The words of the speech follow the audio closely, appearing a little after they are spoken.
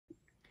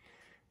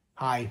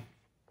Hi,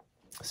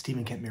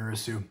 Stephen Kent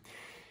Mirassou.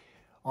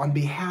 On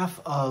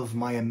behalf of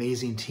my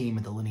amazing team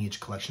at the Lineage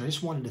Collection, I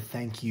just wanted to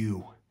thank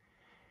you,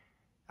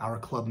 our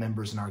club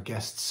members and our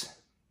guests,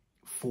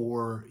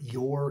 for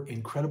your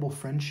incredible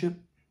friendship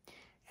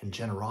and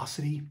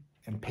generosity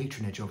and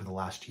patronage over the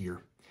last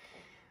year.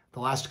 The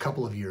last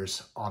couple of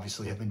years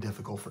obviously have been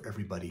difficult for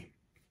everybody.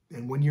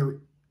 And when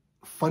you're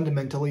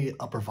fundamentally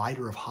a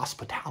provider of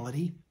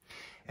hospitality,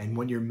 and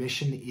when your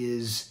mission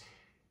is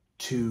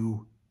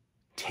to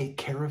take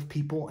care of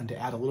people and to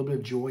add a little bit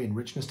of joy and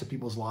richness to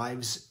people's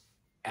lives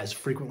as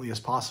frequently as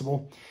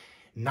possible,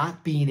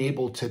 not being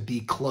able to be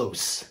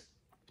close,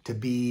 to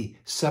be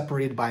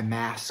separated by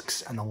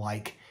masks and the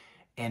like,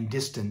 and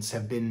distance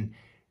have been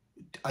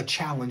a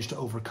challenge to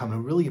overcome. I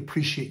really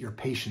appreciate your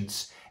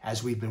patience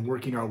as we've been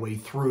working our way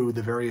through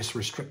the various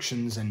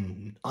restrictions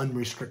and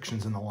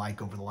unrestrictions and the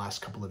like over the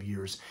last couple of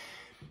years.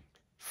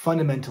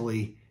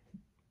 Fundamentally,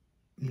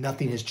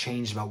 nothing has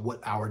changed about what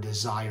our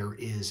desire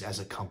is as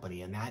a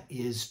company, and that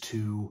is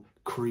to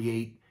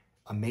create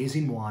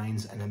amazing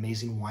wines and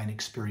amazing wine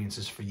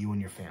experiences for you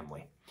and your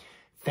family.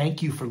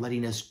 Thank you for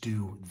letting us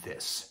do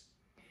this.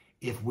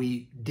 If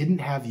we didn't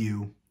have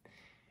you,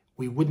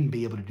 we wouldn't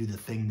be able to do the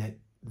thing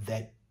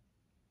that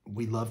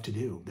we love to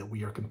do, that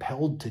we are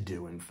compelled to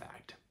do, in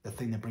fact, the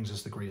thing that brings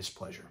us the greatest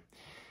pleasure.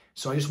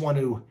 So I just want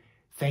to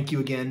thank you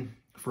again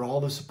for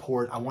all the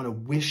support. I want to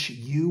wish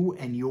you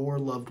and your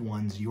loved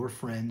ones, your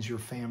friends, your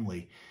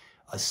family,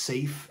 a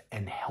safe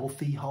and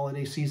healthy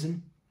holiday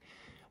season.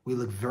 We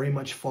look very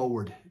much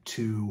forward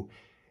to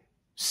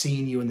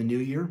seeing you in the new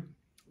year,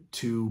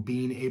 to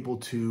being able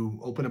to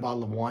open a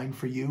bottle of wine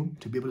for you,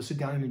 to be able to sit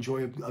down and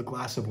enjoy a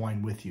glass of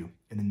wine with you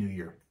in the new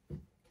year.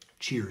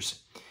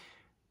 Cheers.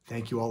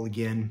 Thank you all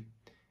again.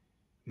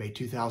 May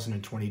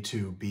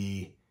 2022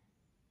 be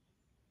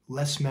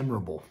less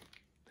memorable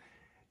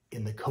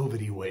in the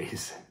COVID-y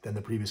ways than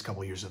the previous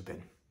couple of years have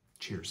been.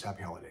 Cheers.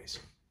 Happy holidays.